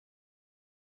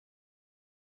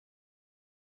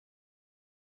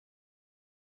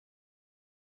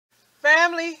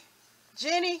Family,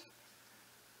 Jenny,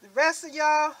 the rest of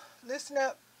y'all, listen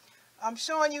up. I'm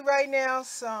showing you right now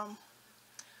some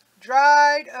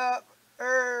dried up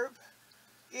herb.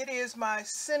 It is my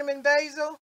cinnamon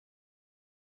basil.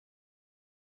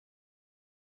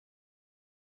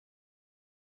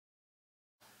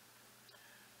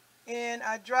 And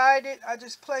I dried it. I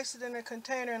just placed it in a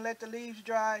container and let the leaves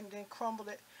dry and then crumbled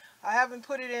it. I haven't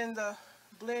put it in the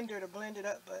blender to blend it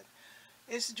up, but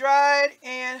it's dried,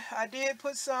 and I did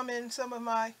put some in some of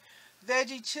my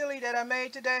veggie chili that I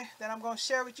made today that I'm going to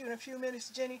share with you in a few minutes,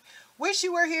 Jenny. Wish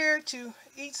you were here to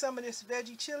eat some of this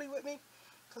veggie chili with me,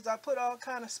 because I put all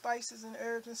kind of spices and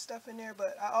herbs and stuff in there,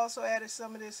 but I also added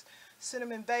some of this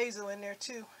cinnamon basil in there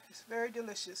too. It's very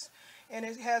delicious, and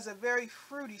it has a very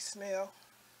fruity smell.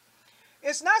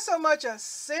 It's not so much a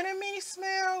cinnamony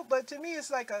smell, but to me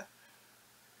it's like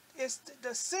it's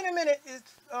the cinnamon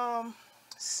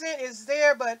scent is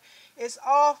there, but it's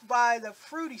off by the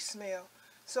fruity smell.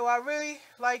 So I really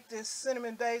like this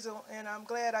cinnamon basil, and I'm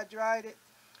glad I dried it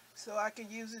so I can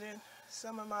use it in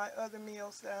some of my other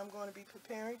meals that I'm going to be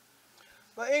preparing.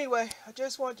 But anyway, I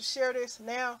just wanted to share this.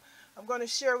 Now I'm going to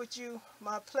share with you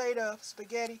my plate of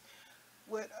spaghetti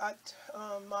with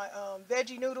my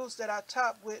veggie noodles that I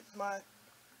topped with my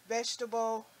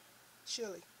vegetable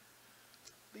chili.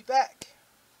 Be back.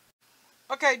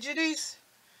 Okay, Jadis,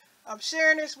 I'm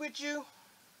sharing this with you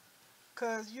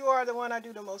because you are the one I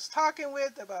do the most talking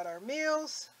with about our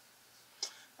meals,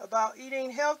 about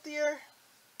eating healthier.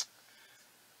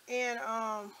 And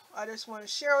I just want to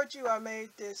share with you, I made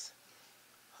this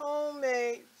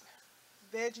homemade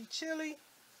veggie chili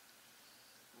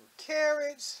with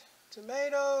carrots,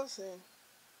 tomatoes, and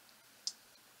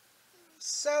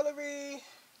celery,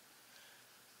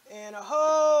 and a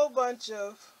whole bunch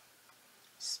of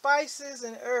spices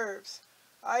and herbs.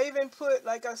 I even put,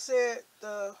 like I said,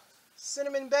 the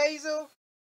cinnamon basil,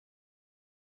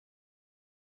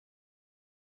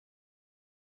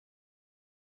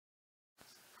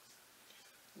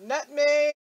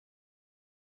 nutmeg,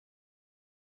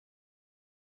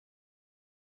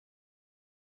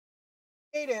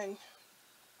 and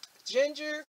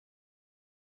ginger.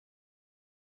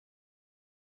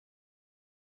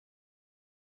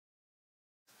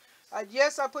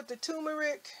 Yes, I put the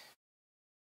turmeric.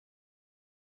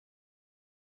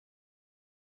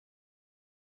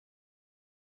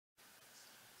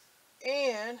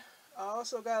 And I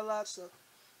also got lots of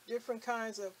different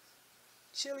kinds of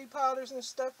chili powders and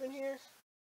stuff in here.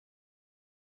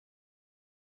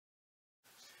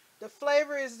 The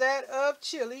flavor is that of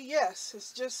chili. Yes,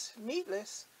 it's just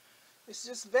meatless. It's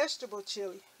just vegetable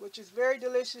chili, which is very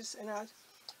delicious. And I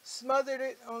smothered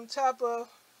it on top of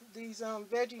these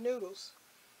veggie noodles,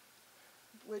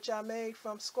 which I made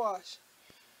from squash.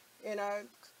 And I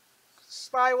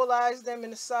spiralized them in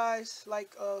the size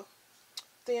like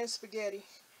thin spaghetti.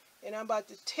 And I'm about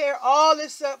to tear all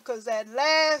this up because that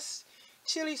last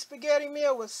chili spaghetti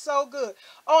meal was so good.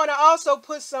 Oh, and I also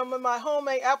put some of my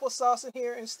homemade applesauce in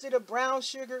here instead of brown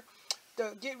sugar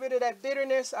to get rid of that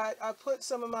bitterness. I put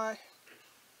some of my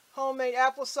homemade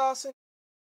applesauce in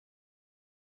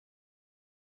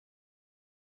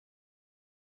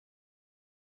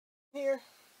here.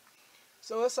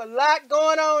 So it's a lot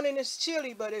going on in this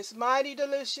chili, but it's mighty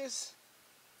delicious.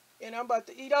 And I'm about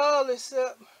to eat all this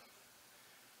up.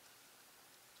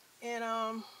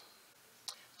 And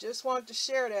just wanted to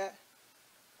share that.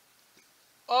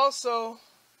 Also,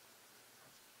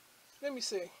 let me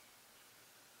see.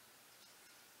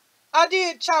 I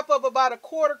did chop up about a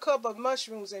quarter cup of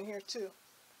mushrooms in here too.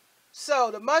 So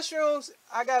the mushrooms,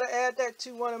 I got to add that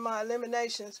to one of my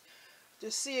eliminations to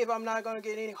see if I'm not going to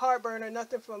get any heartburn or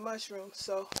nothing from mushrooms.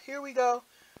 So here we go.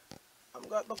 I'm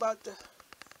about to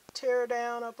tear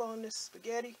down up on this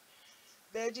spaghetti,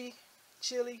 veggie,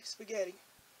 chili spaghetti.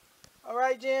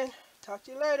 Alright, Jen. Talk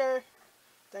to you later.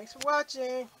 Thanks for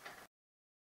watching.